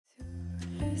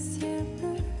ciel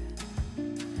bleu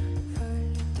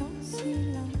vole en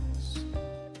silence.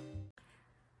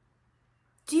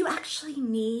 Do you actually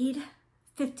need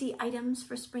 50 items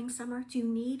for spring, summer? Do you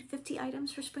need 50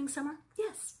 items for spring, summer?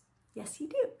 Yes. Yes, you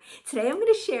do. Today I'm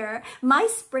going to share my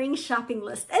spring shopping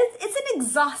list. It's an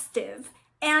exhaustive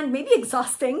and maybe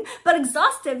exhausting, but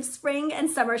exhaustive spring and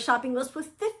summer shopping list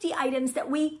with 50 items that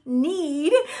we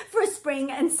need for spring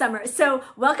and summer. So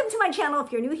welcome to my channel.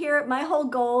 If you're new here, my whole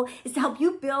goal is to help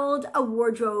you build a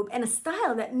wardrobe and a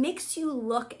style that makes you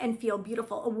look and feel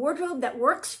beautiful. A wardrobe that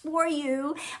works for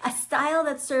you, a style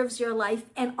that serves your life,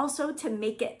 and also to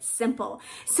make it simple.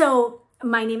 So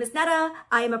my name is Netta.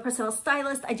 I am a personal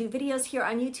stylist. I do videos here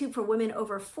on YouTube for women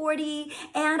over 40,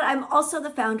 and I'm also the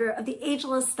founder of the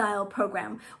Ageless Style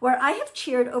program, where I have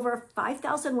cheered over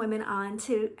 5,000 women on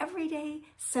to everyday,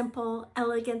 simple,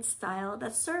 elegant style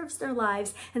that serves their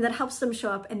lives and that helps them show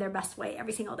up in their best way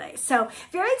every single day. So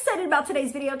very excited about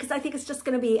today's video because I think it's just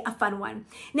going to be a fun one.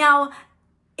 Now,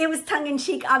 it was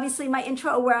tongue-in-cheek, obviously, my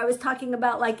intro where I was talking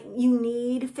about like, you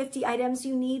need 50 items,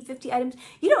 you need 50 items.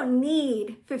 You don't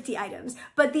need 50 items,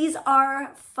 but these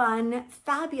are fun,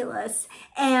 fabulous,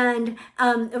 and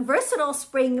versatile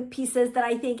spring pieces that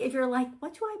I think if you're like,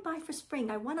 what do I buy for spring?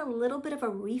 I want a little bit of a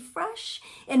refresh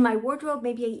in my wardrobe.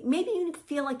 Maybe you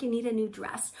feel like you need a new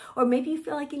dress, or maybe you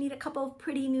feel like you need a couple of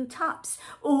pretty new tops,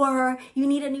 or you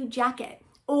need a new jacket,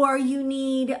 or you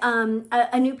need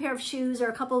a new pair of shoes or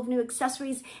a couple of new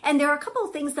accessories. And there are a couple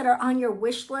of things that are on your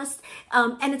wish list.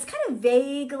 And it's kind of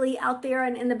vaguely out there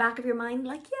and in the back of your mind,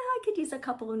 like, yeah, I could use a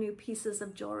couple of new pieces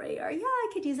of jewelry, or yeah, I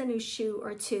could use a new shoe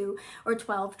or 2 or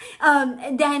 12.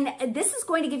 And then this is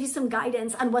going to give you some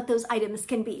guidance on what those items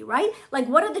can be, right? Like,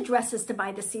 what are the dresses to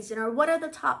buy this season? Or what are the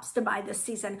tops to buy this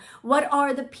season? What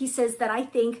are the pieces that I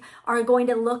think are going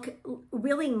to look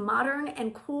really modern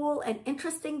and cool and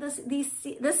interesting this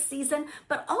season?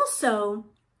 But also,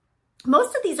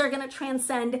 most of these are going to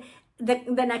transcend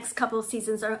the next couple of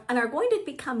seasons and are going to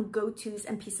become go-tos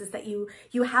and pieces that you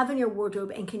have in your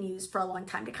wardrobe and can use for a long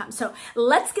time to come. So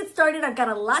let's get started. I've got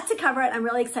a lot to cover and I'm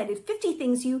really excited. 50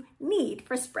 things you need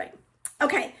for spring.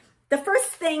 Okay. The first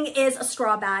thing is a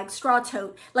straw bag, straw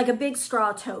tote, like a big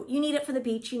straw tote. You need it for the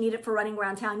beach. You need it for running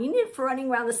around town. You need it for running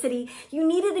around the city. You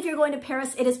need it if you're going to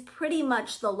Paris. It is pretty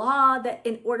much the law that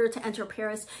in order to enter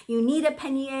Paris, you need a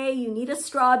pannier, you need a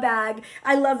straw bag.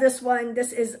 I love this one.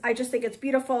 I just think it's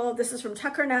beautiful. This is from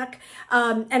Tuckernuck,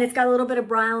 and it's got a little bit of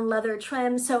brown leather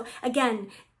trim. So again,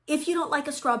 if you don't like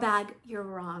a straw bag, you're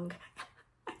wrong.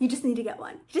 You just need to get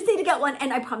one. You just need to get one,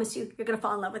 and I promise you, you're going to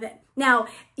fall in love with it. Now,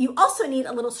 you also need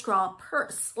a little straw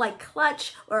purse, like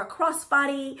clutch or a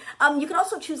crossbody. You can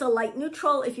also choose a light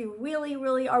neutral if you really,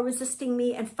 really are resisting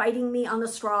me and fighting me on the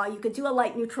straw. You could do a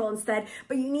light neutral instead,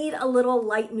 but you need a little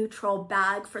light neutral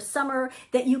bag for summer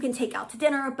that you can take out to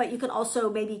dinner, but you can also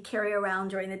maybe carry around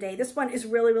during the day. This one is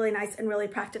really, really nice and really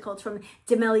practical. It's from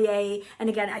Demelier, and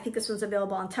again, I think this one's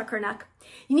available on Tuckernuck.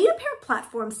 You need a pair of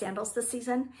platform sandals this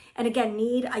season, and again,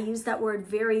 I use that word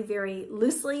very, very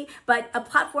loosely, but a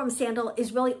platform sandal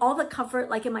is really all the comfort,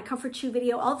 like in my comfort shoe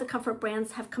video, all the comfort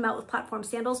brands have come out with platform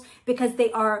sandals because they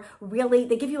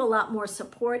give you a lot more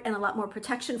support and a lot more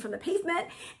protection from the pavement,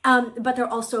 but they're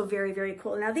also very, very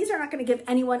cool. Now, these are not going to give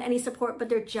anyone any support, but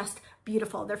they're just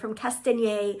beautiful. They're from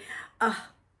Castanier, and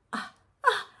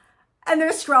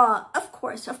they're straw, of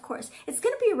course. It's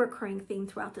going to be a recurring theme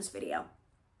throughout this video.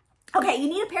 Okay, you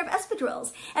need a pair of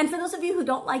espadrilles. And for those of you who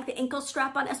don't like the ankle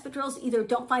strap on espadrilles, either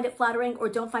don't find it flattering or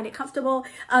don't find it comfortable,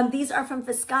 these are from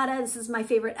Viscata. This is my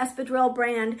favorite espadrille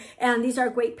brand. And these are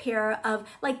a great pair of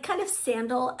like kind of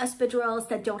sandal espadrilles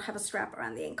that don't have a strap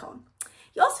around the ankle.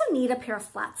 You also need a pair of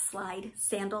flat slide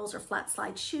sandals or flat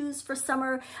slide shoes for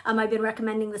summer. I've been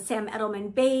recommending the Sam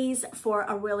Edelman Bays for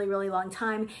a really, really long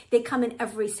time. They come in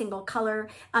every single color.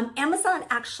 Amazon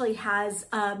actually has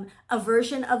a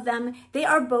version of them. They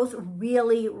are both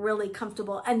really, really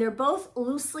comfortable, and they're both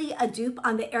loosely a dupe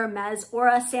on the Hermes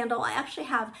Aura sandal. I actually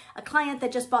have a client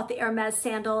that just bought the Hermes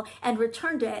sandal and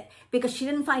returned it because she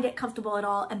didn't find it comfortable at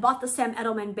all and bought the Sam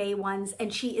Edelman Bay ones,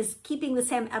 and she is keeping the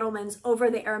Sam Edelmans over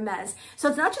the Hermes. So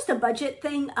it's not just a budget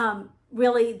thing.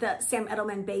 Really, the Sam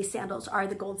Edelman Bay sandals are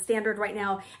the gold standard right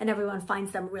now, and everyone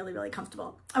finds them really, really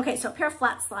comfortable. Okay, so a pair of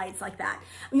flat slides like that.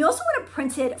 You also want a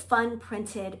printed, fun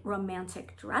printed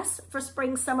romantic dress for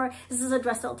spring, summer. This is a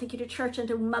dress that will take you to church and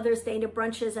to Mother's Day and to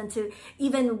brunches and to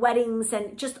even weddings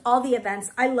and just all the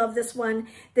events. I love this one.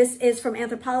 This is from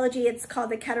Anthropologie. It's called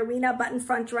the Katerina button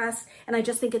front dress, and I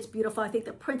just think it's beautiful. I think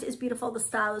the print is beautiful. The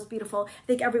style is beautiful. I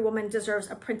think every woman deserves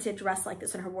a printed dress like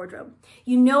this in her wardrobe.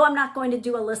 You know I'm not going to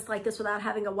do a list like this without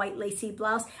having a white lacy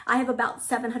blouse. I have about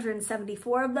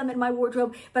 774 of them in my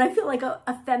wardrobe, but I feel like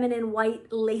a feminine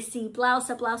white lacy blouse,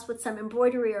 a blouse with some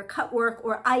embroidery or cut work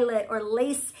or eyelet or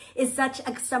lace is such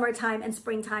a summertime and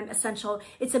springtime essential.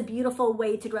 It's a beautiful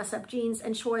way to dress up jeans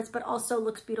and shorts, but also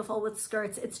looks beautiful with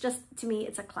skirts. It's just, to me,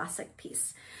 it's a classic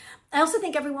piece. I also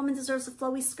think every woman deserves a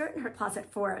flowy skirt in her closet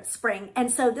for spring. And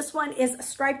so this one is a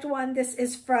striped one. This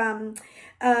is from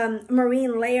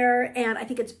Marine Layer, and I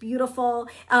think it's beautiful.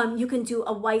 You can do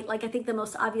a white, like I think the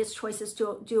most obvious choice is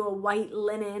to do a white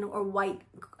linen or white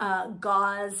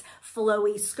gauze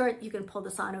flowy skirt. You can pull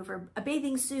this on over a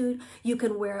bathing suit. You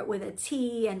can wear it with a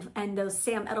tee and those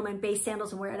Sam Edelman base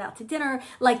sandals and wear it out to dinner.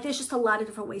 Like there's just a lot of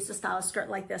different ways to style a skirt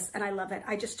like this, and I love it.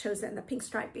 I just chose it in the pink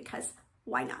stripe because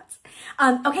why not?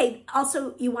 Okay,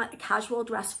 also you want a casual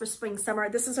dress for spring, summer.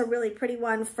 This is a really pretty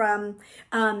one from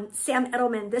Sam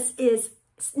Edelman. This is,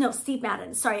 no, Steve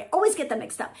Madden. Sorry, I always get them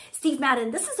mixed up. Steve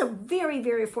Madden. This is a very,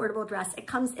 very affordable dress. It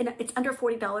comes in, it's under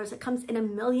 $40. It comes in a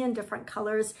million different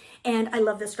colors, and I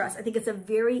love this dress. I think it's a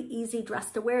very easy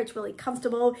dress to wear. It's really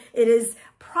comfortable. It is,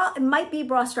 it might be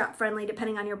bra strap friendly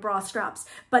depending on your bra straps,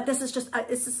 but this is just,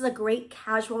 this is a great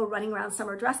casual running around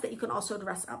summer dress that you can also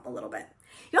dress up a little bit.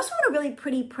 You also want a really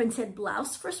pretty printed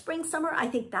blouse for spring, summer. I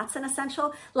think that's an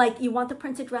essential. Like you want the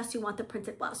printed dress, you want the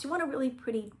printed blouse. You want a really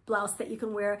pretty blouse that you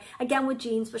can wear, again, with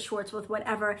jeans, with shorts, with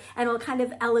whatever, and it'll kind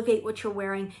of elevate what you're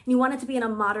wearing. And you want it to be in a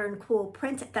modern, cool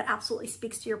print that absolutely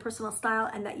speaks to your personal style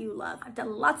and that you love. I've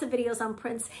done lots of videos on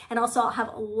prints, and also I'll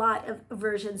have a lot of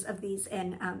versions of these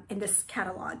in this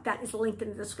catalog that is linked in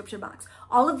the description box.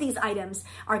 All of these items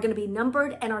are going to be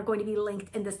numbered and are going to be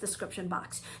linked in this description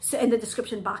box. So in the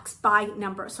description box by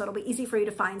number. So it'll be easy for you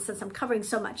to find since I'm covering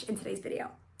so much in today's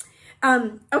video.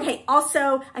 Okay,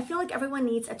 also, I feel like everyone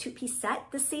needs a two-piece set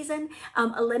this season.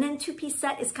 A linen two-piece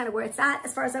set is kind of where it's at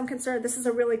as far as I'm concerned. This is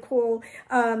a really cool,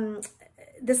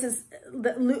 this is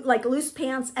like loose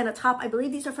pants and a top. I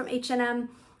believe these are from H&M.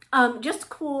 Just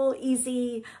cool,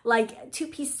 easy, like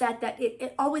two-piece set that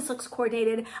it always looks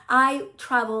coordinated. I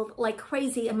traveled like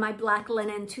crazy in my black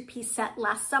linen two-piece set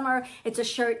last summer. It's a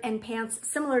shirt and pants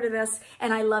similar to this,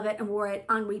 and I love it and wore it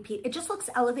on repeat. It just looks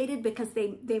elevated because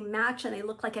they match and they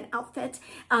look like an outfit,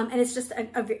 and it's just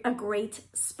a great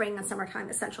spring and summertime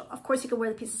essential. Of course, you can wear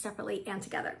the pieces separately and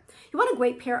together. You want a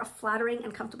great pair of flattering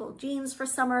and comfortable jeans for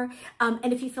summer,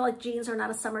 and if you feel like jeans are not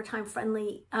a summertime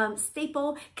friendly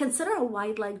staple, consider a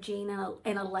wide leg jean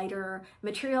in a lighter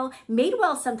material.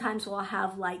 Madewell sometimes will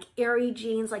have like airy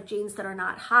jeans, like jeans that are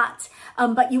not hot,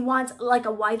 but you want like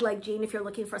a wide leg jean if you're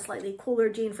looking for a slightly cooler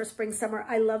jean for spring, summer.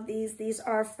 I love these. These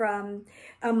are from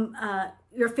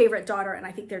Your Favorite Daughter, and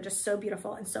I think they're just so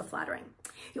beautiful and so flattering.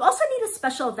 You also need a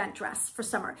special event dress for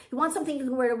summer. You want something you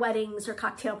can wear to weddings or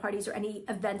cocktail parties or any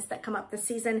events that come up this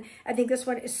season. I think this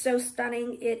one is so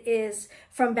stunning. It is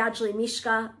from Badgley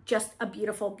Mishka, just a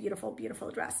beautiful, beautiful,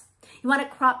 beautiful dress. You want a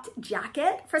cropped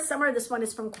jacket for summer. This one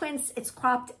is from Quince. It's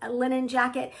cropped linen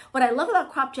jacket. What I love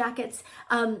about cropped jackets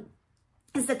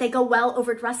is that they go well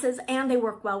over dresses and they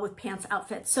work well with pants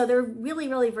outfits. So they're really,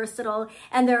 really versatile,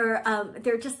 and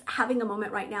they're just having a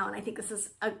moment right now. And I think this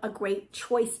is a great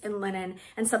choice in linen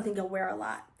and something you'll wear a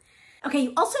lot. Okay,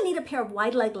 you also need a pair of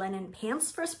wide leg linen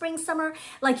pants for spring, summer.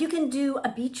 Like you can do a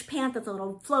beach pant that's a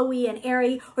little flowy and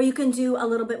airy, or you can do a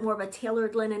little bit more of a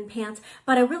tailored linen pant,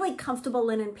 but a really comfortable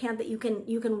linen pant that you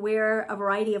can wear a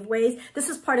variety of ways. This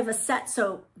is part of a set,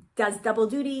 so does double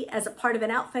duty as a part of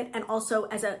an outfit and also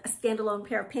as a standalone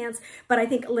pair of pants. But I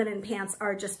think linen pants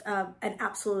are just an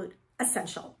absolute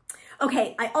essential.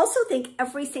 Okay, I also think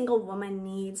every single woman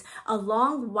needs a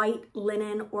long white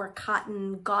linen or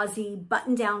cotton gauzy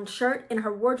button-down shirt in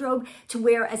her wardrobe to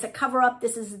wear as a cover-up.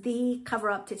 This is the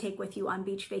cover-up to take with you on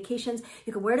beach vacations.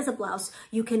 You can wear it as a blouse.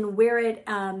 You can wear it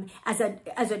as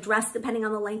a dress, depending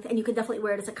on the length, and you can definitely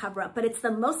wear it as a cover-up. But it's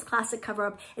the most classic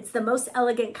cover-up. It's the most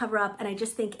elegant cover-up, and I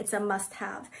just think it's a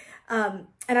must-have. And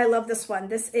I love this one.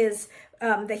 This is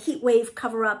the Heat Wave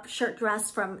cover-up shirt dress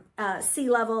from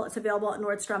Sea Level. It's available at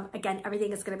Nordstrom. Again,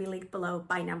 everything is going to be linked below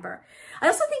by number. I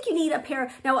also think you need a pair.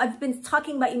 Now, I've been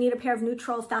talking about you need a pair of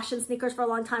neutral fashion sneakers for a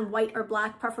long time, white or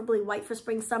black, preferably white for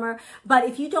spring, summer. But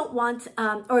if you don't want,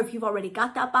 or if you've already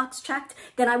got that box checked,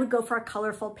 then I would go for a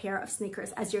colorful pair of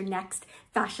sneakers as your next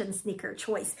fashion sneaker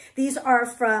choice. These are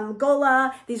from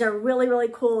Gola. These are really, really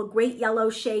cool. Great yellow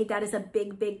shade. That is a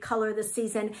big, big color this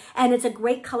season. And it's a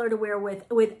great color to wear with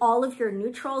all of your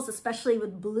neutrals, especially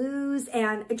with blues,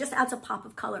 and it just adds a pop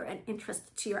of color and interest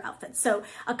to your outfit. So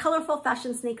a colorful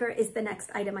fashion sneaker is the next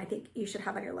item I think you should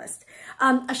have on your list.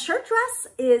 A shirt dress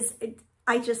is,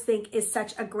 I just think, is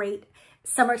such a great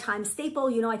summertime staple.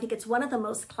 You know, I think it's one of the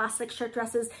most classic shirt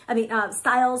dresses,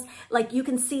 styles. Like you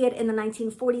can see it in the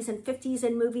 1940s and 50s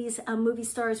in movies, movie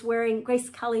stars wearing, Grace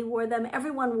Kelly wore them.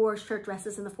 Everyone wore shirt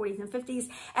dresses in the 40s and 50s.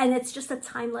 And it's just a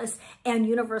timeless and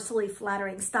universally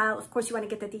flattering style. Of course, you want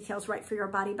to get the details right for your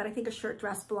body, but I think a shirt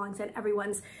dress belongs in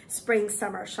everyone's spring,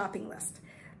 summer shopping list.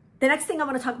 The next thing I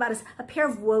want to talk about is a pair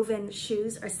of woven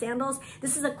shoes or sandals.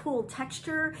 This is a cool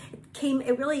texture.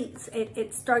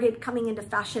 It started coming into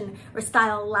fashion or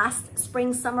style last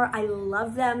spring, summer. I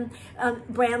love them.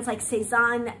 Brands like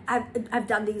Cezanne, I've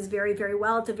done these very, very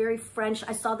well. It's a very French,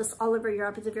 I saw this all over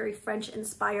Europe. It's a very French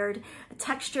inspired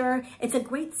texture. It's a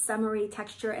great summery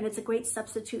texture, and it's a great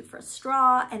substitute for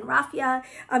straw and raffia.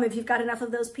 If you've got enough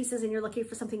of those pieces and you're looking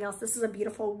for something else, this is a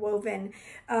beautiful woven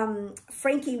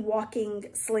Frankie walking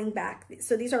sling back.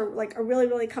 So these are like a really,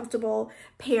 really comfortable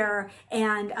pair,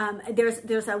 and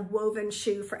there's a woven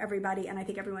shoe for everybody, and I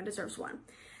think everyone deserves one.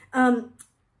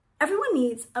 Everyone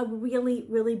needs a really,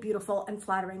 really beautiful and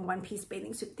flattering one-piece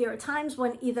bathing suit. There are times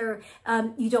when either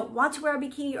you don't want to wear a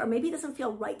bikini, or maybe it doesn't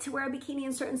feel right to wear a bikini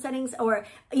in certain settings, or,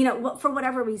 you know, for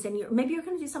whatever reason, maybe you're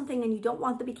going to do something and you don't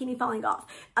want the bikini falling off.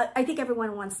 I think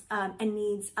everyone wants and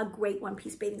needs a great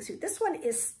one-piece bathing suit. This one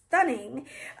is stunning.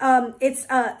 It's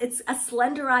a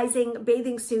slenderizing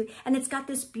bathing suit, and it's got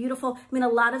this beautiful, a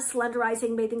lot of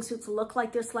slenderizing bathing suits look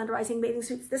like they're slenderizing bathing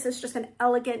suits. This is just an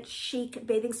elegant, chic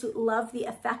bathing suit. Love the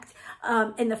effect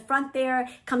in the front there.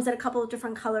 Comes in a couple of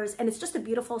different colors, and it's just a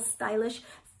beautiful, stylish,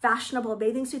 fashionable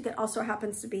bathing suit that also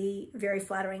happens to be very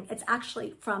flattering. It's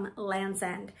actually from Land's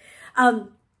End.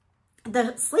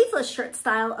 The sleeveless shirt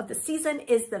style of the season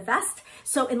is the vest.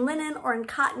 So in linen or in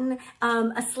cotton,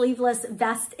 a sleeveless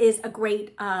vest is a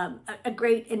great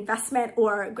investment,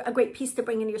 or a great piece to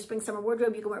bring into your spring summer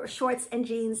wardrobe. You can wear it with shorts and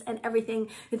jeans and everything.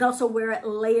 You can also wear it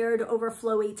layered over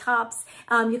flowy tops.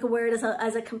 You can wear it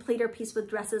as a completer piece with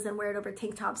dresses and wear it over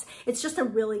tank tops. It's just a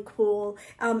really cool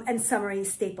and summery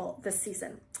staple this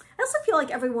season. I also feel like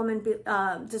every woman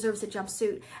deserves a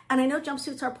jumpsuit. And I know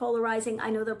jumpsuits are polarizing. I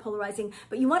know they're polarizing,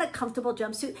 but you want a comfortable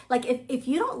jumpsuit. Like if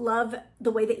you don't love the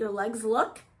way that your legs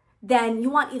look, then you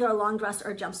want either a long dress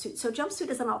or a jumpsuit. So jumpsuit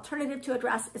is an alternative to a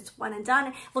dress. It's one and done.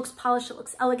 It looks polished, it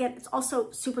looks elegant. It's also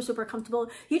super, super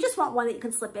comfortable. You just want one that you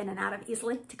can slip in and out of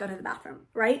easily to go to the bathroom,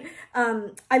 right?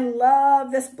 I love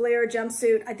this Blair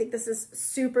jumpsuit. I think this is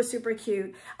super, super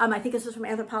cute. I think this is from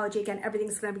Anthropologie. Again,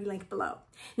 everything's gonna be linked below.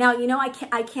 Now, you know, I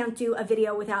can't do a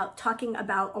video without talking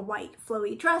about a white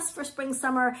flowy dress for spring,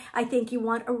 summer. I think you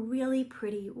want a really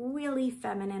pretty, really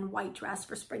feminine white dress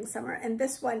for spring, summer. And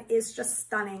this one is just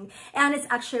stunning. And it's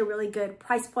actually a really good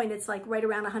price point. It's like right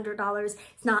around $100.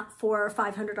 It's not $400 or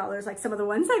 $500 like some of the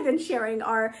ones I've been sharing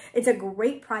are. It's a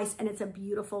great price, and it's a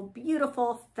beautiful,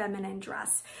 beautiful feminine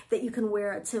dress that you can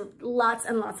wear to lots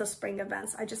and lots of spring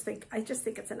events. I just think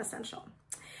it's an essential.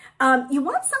 You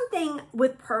want something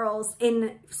with pearls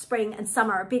in spring and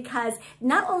summer, because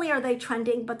not only are they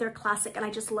trending, but they're classic, and I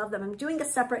just love them. I'm doing a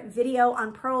separate video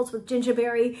on pearls with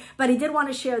Gingerberry, but I did want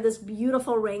to share this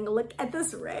beautiful ring. Look at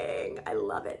this ring. I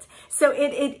love it. So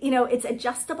it's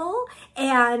adjustable,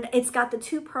 and it's got the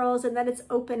two pearls, and then it's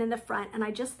open in the front, and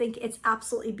I just think it's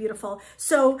absolutely beautiful.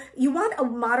 So you want a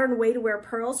modern way to wear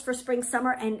pearls for spring,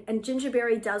 summer, and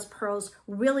Gingerberry does pearls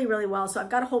really, really well. So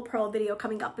I've got a whole pearl video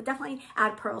coming up, but definitely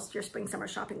add pearls to your spring, summer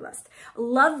shopping list.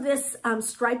 Love this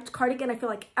striped cardigan. I feel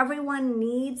like everyone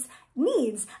needs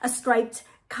a striped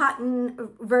cotton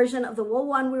version of the wool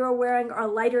one we were wearing, or a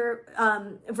lighter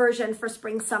version for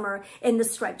spring, summer in the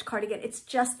striped cardigan. It's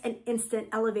just an instant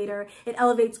elevator. It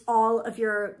elevates all of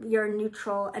your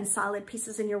neutral and solid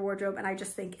pieces in your wardrobe, and I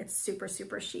just think it's super,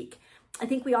 super chic. I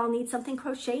think we all need something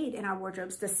crocheted in our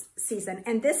wardrobes this season.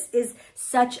 And this is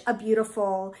such a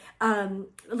beautiful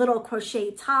little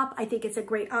crochet top. I think it's a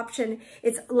great option.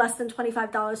 It's less than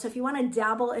 $25. So if you want to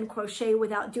dabble in crochet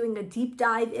without doing a deep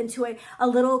dive into it, a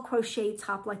little crochet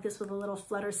top like this with a little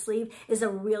flutter sleeve is a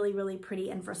really, really pretty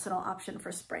and versatile option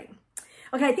for spring.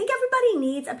 Okay, I think everybody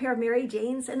needs a pair of Mary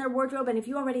Janes in their wardrobe, and if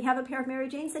you already have a pair of Mary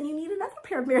Janes, then you need another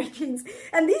pair of Mary Janes.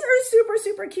 And these are super,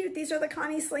 super cute. These are the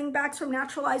Connie Slingbacks from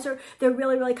Naturalizer. They're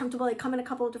really, really comfortable. They come in a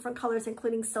couple of different colors,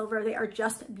 including silver. They are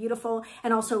just beautiful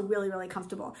and also really, really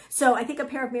comfortable. So I think a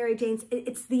pair of Mary Janes,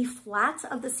 it's the flat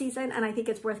of the season, and I think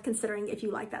it's worth considering if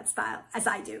you like that style, as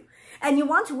I do. And you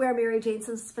want to wear Mary Janes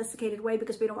in a sophisticated way,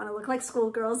 because we don't want to look like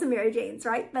schoolgirls in Mary Janes,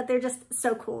 right? But they're just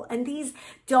so cool. And these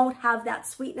don't have that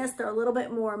sweetness. They're a little bit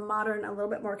more modern, a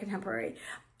little bit more contemporary.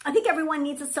 I think everyone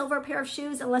needs a silver pair of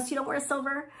shoes, unless you don't wear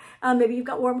silver. Maybe you've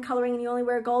got warm coloring and you only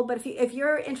wear gold. But if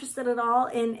you're interested at all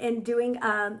in doing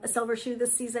a silver shoe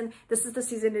this season, this is the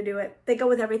season to do it. They go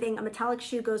with everything. A metallic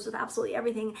shoe goes with absolutely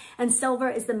everything. And silver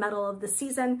is the metal of the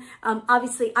season.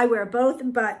 Obviously, I wear both,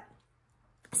 but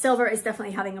silver is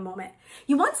definitely having a moment.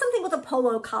 You want something with a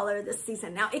polo collar this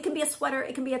season. Now, it can be a sweater,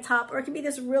 it can be a top, or it can be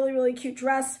this really, really cute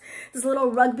dress, this little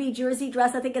rugby jersey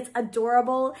dress. I think it's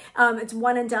adorable. It's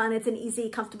one and done. It's an easy,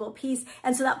 comfortable piece.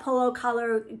 And so that polo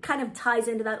collar kind of ties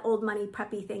into that old money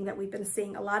preppy thing that we've been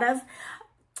seeing a lot of.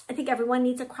 I think everyone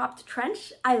needs a cropped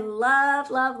trench. I love,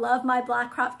 love, love my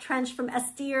black cropped trench from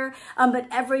Estir, but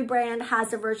every brand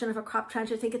has a version of a cropped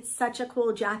trench. I think it's such a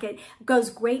cool jacket. It goes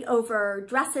great over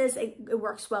dresses. It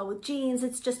works well with jeans.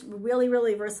 It's just really,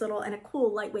 really versatile and a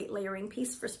cool lightweight layering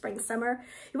piece for spring, summer.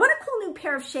 You want a cool new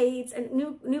pair of shades and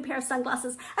new pair of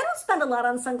sunglasses. I don't spend a lot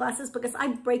on sunglasses because I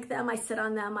break them, I sit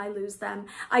on them, I lose them.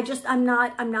 I'm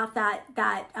not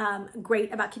that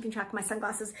great about keeping track of my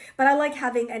sunglasses, but I like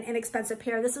having an inexpensive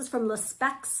pair. This is from Le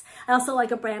Specs. I also like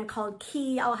a brand called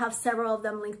Key. I'll have several of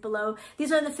them linked below.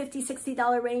 These are in the $50,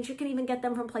 $60 range. You can even get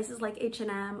them from places like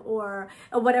H&M or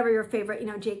whatever your favorite,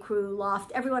 J. Crew,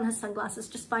 Loft. Everyone has sunglasses.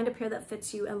 Just find a pair that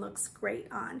fits you and looks great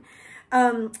on.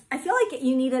 I feel like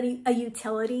you need a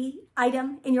utility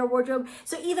item in your wardrobe.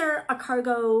 So either a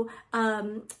cargo,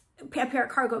 a pair of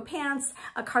cargo pants,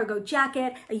 a cargo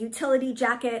jacket, a utility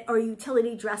jacket, or a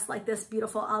utility dress like this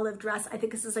beautiful olive dress. I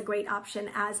think this is a great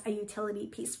option as a utility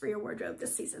piece for your wardrobe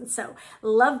this season. So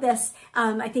love this.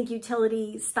 I think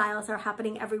utility styles are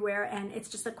happening everywhere, and it's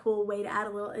just a cool way to add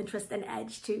a little interest and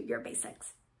edge to your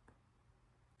basics.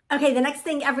 Okay, the next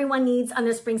thing everyone needs on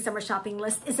their spring summer shopping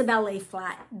list is a ballet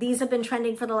flat. These have been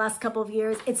trending for the last couple of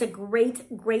years. It's a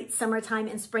great summertime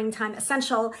and springtime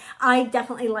essential. I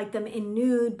definitely like them in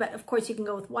nude, but of course you can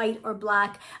go with white or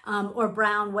black or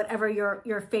brown, whatever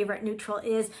your favorite neutral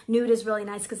is. Nude is really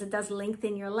nice because it does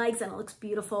lengthen your legs and it looks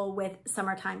beautiful with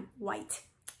summertime white.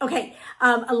 Okay,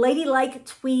 a ladylike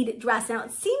tweed dress. Now,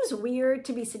 it seems weird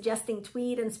to be suggesting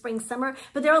tweed in spring, summer,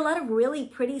 but there are a lot of really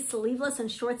pretty sleeveless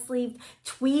and short-sleeved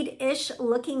tweed-ish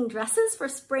looking dresses for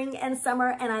spring and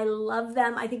summer, and I love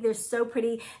them. I think they're so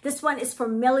pretty. This one is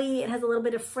from Millie. It has a little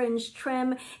bit of fringe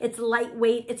trim. It's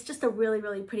lightweight. It's just a really,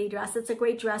 really pretty dress. It's a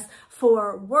great dress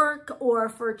for work or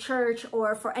for church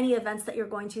or for any events that you're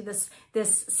going to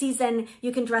this season.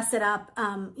 You can dress it up,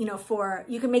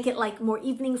 you can make it like more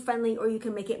evening friendly, or you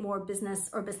can make it more business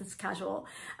or business casual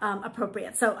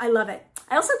appropriate. So I love it.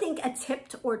 I also think a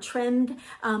tipped or trimmed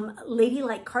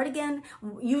ladylike cardigan.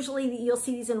 Usually you'll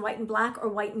see these in white and black or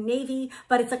white and navy,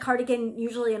 but it's a cardigan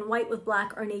usually in white with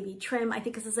black or navy trim. I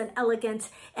think this is an elegant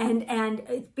and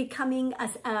it's becoming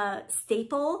a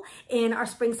staple in our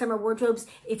spring summer wardrobes.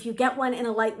 If you get one in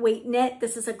a lightweight knit,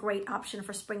 this is a great option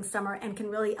for spring summer and can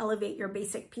really elevate your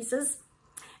basic pieces.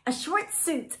 A short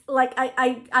suit, like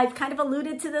I've kind of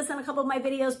alluded to this in a couple of my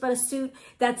videos, but a suit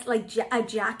that's like a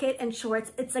jacket and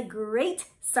shorts. It's a great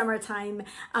summertime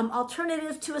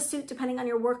alternative to a suit depending on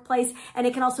your workplace. And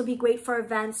it can also be great for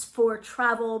events, for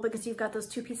travel, because you've got those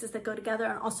two pieces that go together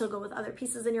and also go with other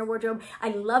pieces in your wardrobe. I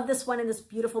love this one in this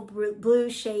beautiful blue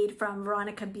shade from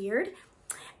Veronica Beard.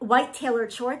 White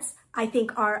tailored shorts, I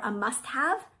think, are a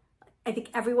must-have. I think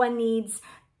everyone needs,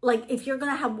 like, if you're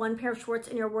going to have one pair of shorts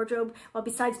in your wardrobe, well,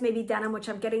 besides maybe denim, which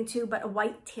I'm getting to, but a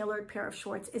white tailored pair of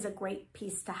shorts is a great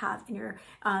piece to have in your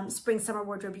spring summer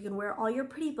wardrobe. You can wear all your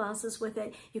pretty blouses with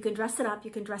it. You can dress it up. You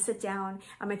can dress it down.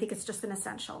 I think it's just an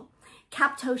essential.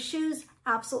 Cap toe shoes,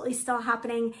 absolutely still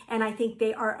happening. And I think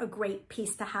they are a great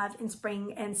piece to have in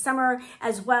spring and summer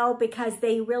as well, because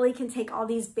they really can take all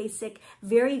these basic,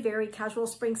 very, very casual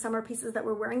spring summer pieces that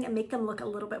we're wearing and make them look a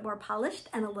little bit more polished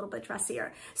and a little bit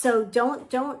dressier. So don't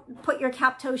put your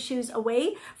cap toe shoes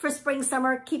away for spring,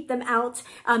 summer. Keep them out.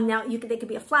 Now they could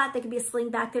be a flat, they could be a sling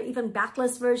back. There are even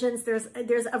backless versions. There's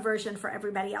a version for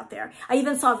everybody out there. I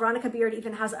even saw Veronica Beard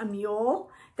even has a mule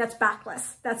that's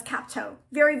backless. That's cap toe.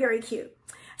 Very, very cute.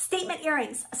 Statement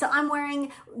earrings. So I'm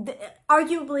wearing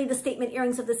arguably the statement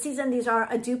earrings of the season. These are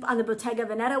a dupe on the Bottega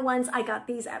Veneta ones. I got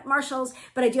these at Marshall's,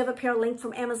 but I do have a pair linked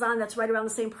from Amazon that's right around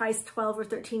the same price, $12 or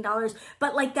 $13.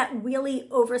 But like that really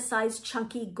oversized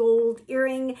chunky gold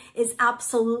earring is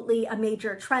absolutely a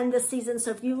major trend this season.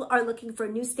 So if you are looking for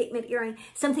a new statement earring,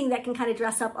 something that can kind of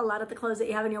dress up a lot of the clothes that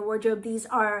you have in your wardrobe, these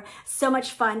are so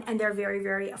much fun and they're very,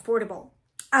 very affordable.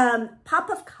 Pop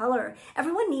of color.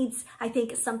 Everyone needs, I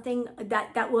think, something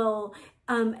that will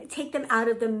take them out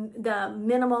of the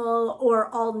minimal or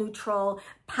all neutral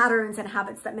patterns and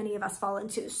habits that many of us fall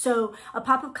into. So a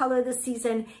pop of color this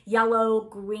season: yellow,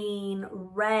 green,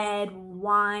 red,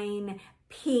 wine,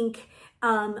 pink,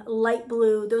 light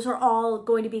blue. Those are all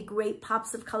going to be great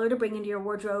pops of color to bring into your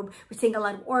wardrobe. We're seeing a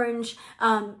lot of orange.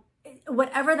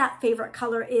 Whatever that favorite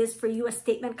color is for you, a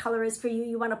statement color is for you,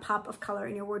 you want a pop of color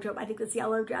in your wardrobe. I think this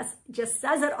yellow dress just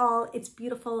says it all. It's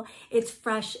beautiful, it's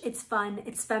fresh, it's fun,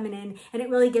 it's feminine, and it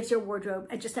really gives your wardrobe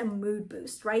just a mood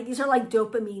boost, right? These are like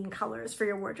dopamine colors for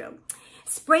your wardrobe.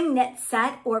 Spring knit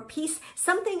set or piece,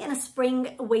 something in a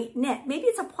spring weight knit. Maybe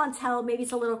it's a pointelle, maybe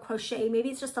it's a little crochet, maybe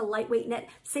it's just a lightweight knit. I'm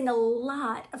seeing a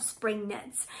lot of spring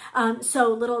knits.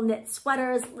 So little knit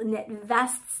sweaters, knit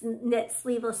vests, knit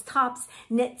sleeveless tops,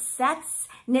 knit sets,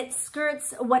 knit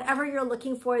skirts, whatever you're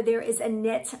looking for, there is a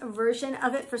knit version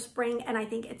of it for spring, and I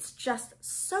think it's just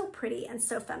so pretty and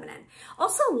so feminine.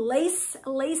 Also lace.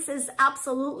 Lace is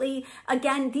absolutely,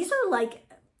 again, these are like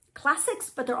classics,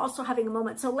 but they're also having a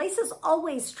moment. So lace is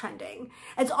always trending.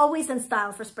 It's always in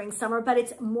style for spring, summer, but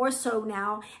it's more so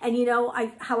now. And you know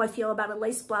how I feel about a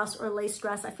lace blouse or a lace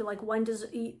dress. I feel like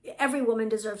every woman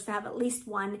deserves to have at least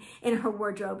one in her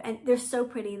wardrobe. And they're so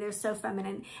pretty. They're so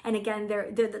feminine. And again,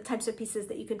 they're the types of pieces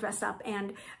that you can dress up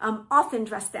and often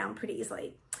dress down pretty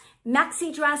easily.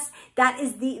 Maxi dress,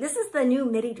 this is the new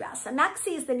midi dress. A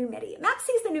maxi is the new midi. Maxi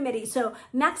is the new midi. So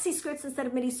maxi skirts instead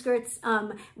of midi skirts,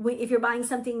 if you're buying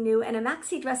something new, and a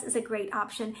maxi dress is a great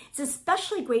option. It's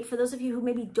especially great for those of you who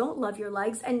maybe don't love your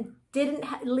legs and didn't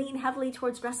lean heavily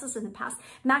towards dresses in the past.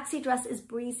 Maxi dress is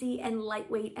breezy and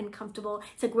lightweight and comfortable.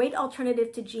 It's a great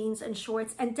alternative to jeans and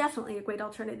shorts, and definitely a great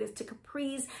alternative to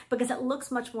capris because it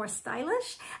looks much more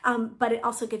stylish, but it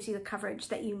also gives you the coverage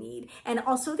that you need. And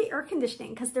also the air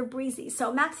conditioning because they're breezy.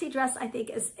 So maxi dress, I think,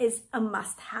 is a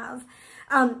must-have.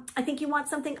 I think you want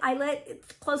something eyelet.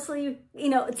 It's closely,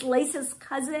 it's lace's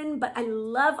cousin, but I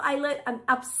love eyelet. I'm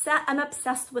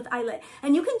obsessed with eyelet.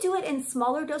 And you can do it in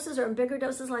smaller doses or in bigger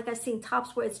doses. Like I've seen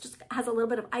tops where it's just has a little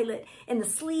bit of eyelet in the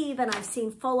sleeve, and I've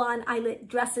seen full-on eyelet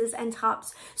dresses and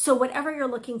tops. So whatever you're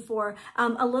looking for,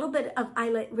 a little bit of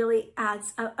eyelet really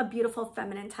adds a beautiful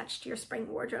feminine touch to your spring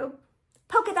wardrobe.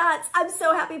 Polka dots. I'm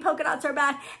so happy polka dots are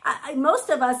back. Most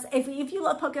of us, if you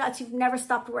love polka dots, you've never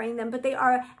stopped wearing them, but they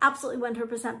are absolutely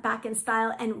 100% back in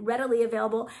style and readily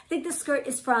available. I think this skirt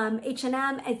is from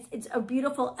H&M. It's a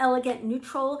beautiful, elegant,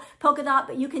 neutral polka dot,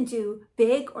 but you can do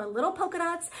big or little polka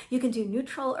dots. You can do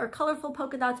neutral or colorful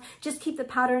polka dots. Just keep the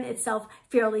pattern itself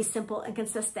fairly simple and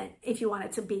consistent if you want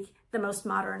it to be the most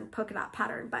modern polka dot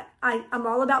pattern. But I'm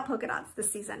all about polka dots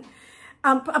this season.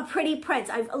 A pretty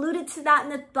print. I've alluded to that in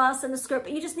the blouse and the skirt,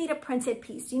 but you just need a printed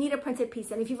piece. You need a printed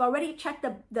piece. And if you've already checked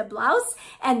the blouse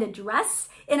and the dress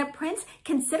in a print,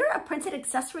 consider a printed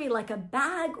accessory like a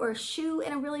bag or a shoe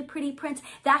in a really pretty print.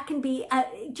 That can be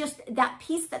just that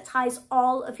piece that ties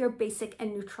all of your basic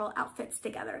and neutral outfits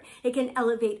together. It can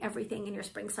elevate everything in your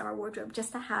spring summer wardrobe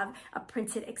just to have a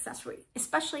printed accessory,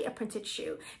 especially a printed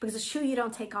shoe, because a shoe you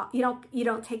don't take off. You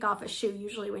don't take off a shoe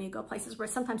usually when you go places where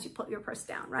sometimes you put your purse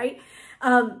down, right?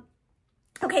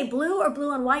 Okay, blue or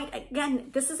blue and white.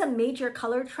 Again, this is a major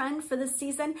color trend for this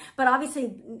season, but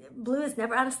obviously blue is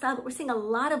never out of style, but we're seeing a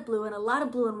lot of blue and a lot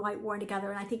of blue and white worn together.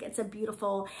 And I think it's a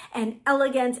beautiful and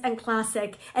elegant and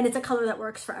classic, and it's a color that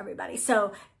works for everybody.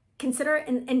 So consider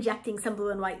injecting some blue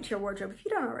and white into your wardrobe. If you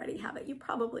don't already have it, you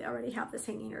probably already have this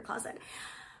hanging in your closet.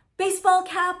 Baseball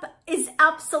cap is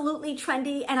absolutely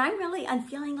trendy, and I'm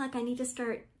feeling like I need to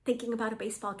start thinking about a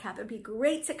baseball cap. It'd be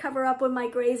great to cover up when my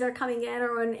grays are coming in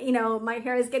or when, my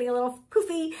hair is getting a little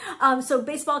poofy. So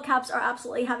baseball caps are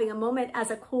absolutely having a moment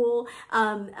as a cool,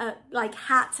 like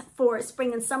hat for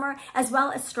spring and summer, as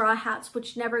well as straw hats,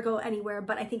 which never go anywhere,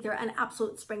 but I think they're an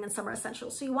absolute spring and summer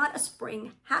essential. So you want a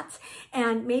spring hat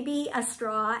and maybe a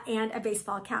straw and a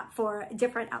baseball cap for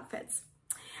different outfits.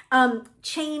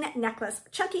 Chain necklace,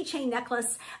 chunky chain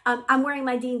necklace. I'm wearing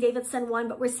my Dean Davidson one,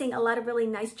 but we're seeing a lot of really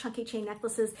nice chunky chain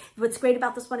necklaces. What's great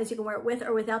about this one is you can wear it with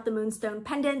or without the moonstone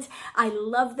pendant. I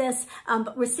love this,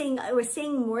 but we're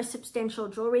seeing more substantial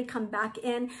jewelry come back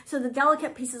in. So the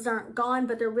delicate pieces aren't gone,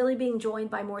 but they're really being joined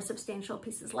by more substantial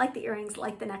pieces like the earrings,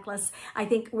 like the necklace. I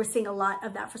think we're seeing a lot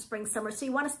of that for spring, summer. So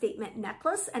you want a statement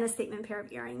necklace and a statement pair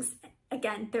of earrings.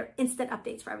 Again, they're instant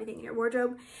updates for everything in your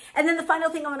wardrobe. And then the final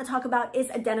thing I want to talk about is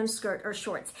a denim skirt or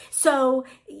shorts. So,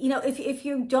 if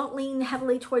you don't lean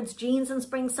heavily towards jeans in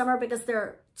spring, summer because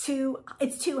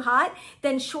it's too hot,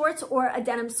 then shorts or a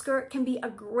denim skirt can be a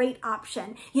great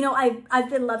option. I've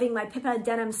been loving my Pippa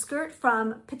denim skirt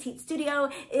from Petite Studio.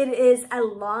 It is a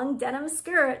long denim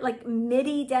skirt, like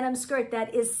midi denim skirt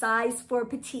that is sized for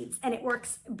petites, and it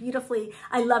works beautifully.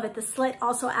 I love it. The slit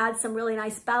also adds some really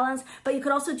nice balance, but you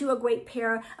could also do a great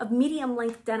pair of medium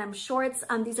length denim shorts.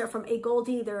 These are from A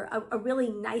Goldie. They're a really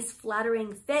nice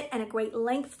flattering fit and a great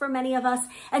length for many of us.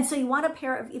 And so you want a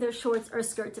pair of either shorts or a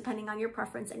skirt depending on your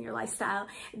preference preference and your lifestyle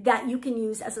that you can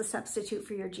use as a substitute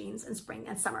for your jeans in spring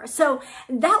and summer. So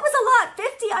that was a lot,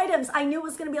 50 items. I knew it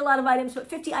was going to be a lot of items, but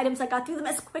 50 items, I got through them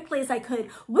as quickly as I could.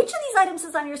 Which of these items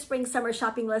is on your spring summer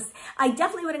shopping list? I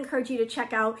definitely would encourage you to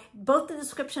check out both the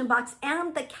description box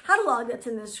and the catalog that's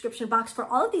in the description box for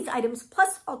all of these items,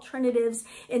 plus alternatives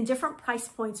in different price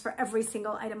points for every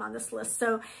single item on this list.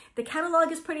 So the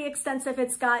catalog is pretty extensive.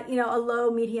 It's got, you know, a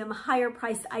low, medium, higher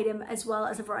priced item, as well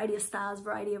as a variety of styles,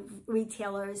 variety of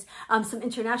retailers, some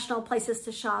international places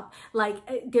to shop. Like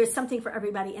there's something for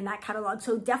everybody in that catalog.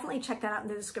 So definitely check that out in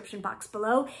the description box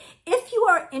below. If you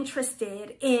are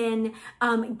interested in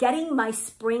getting my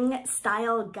spring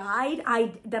style guide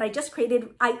that I just created,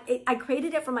 I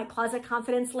created it for my Closet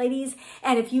Confidence ladies.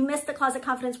 And if you missed the Closet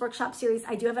Confidence Workshop series,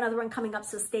 I do have another one coming up.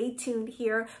 So stay tuned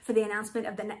here for the announcement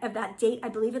of that date. I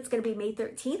believe it's going to be May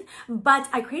 13th, but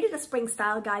I created a spring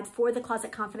style guide for the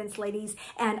Closet Confidence ladies,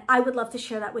 and I would love to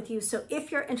share that with you. So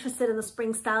if you're interested in the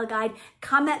spring style guide,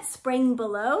 comment spring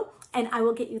below and I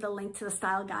will get you the link to the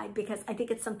style guide, because I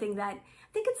think it's something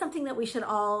that we should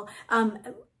all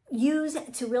use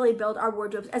to really build our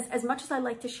wardrobes. As much as I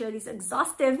like to share these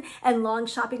exhaustive and long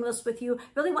shopping lists with you,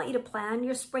 really want you to plan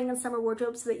your spring and summer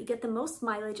wardrobe so that you get the most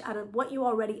mileage out of what you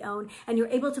already own, and you're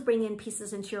able to bring in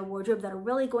pieces into your wardrobe that are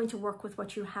really going to work with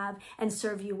what you have and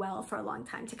serve you well for a long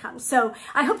time to come. So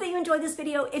I hope that you enjoyed this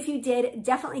video. If you did,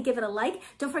 definitely give it a like.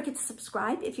 Don't forget to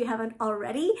subscribe if you haven't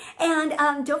already.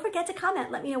 And don't forget to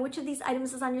comment. Let me know which of these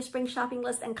items is on your spring shopping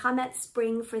list, and comment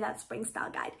spring for that spring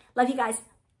style guide. Love you guys.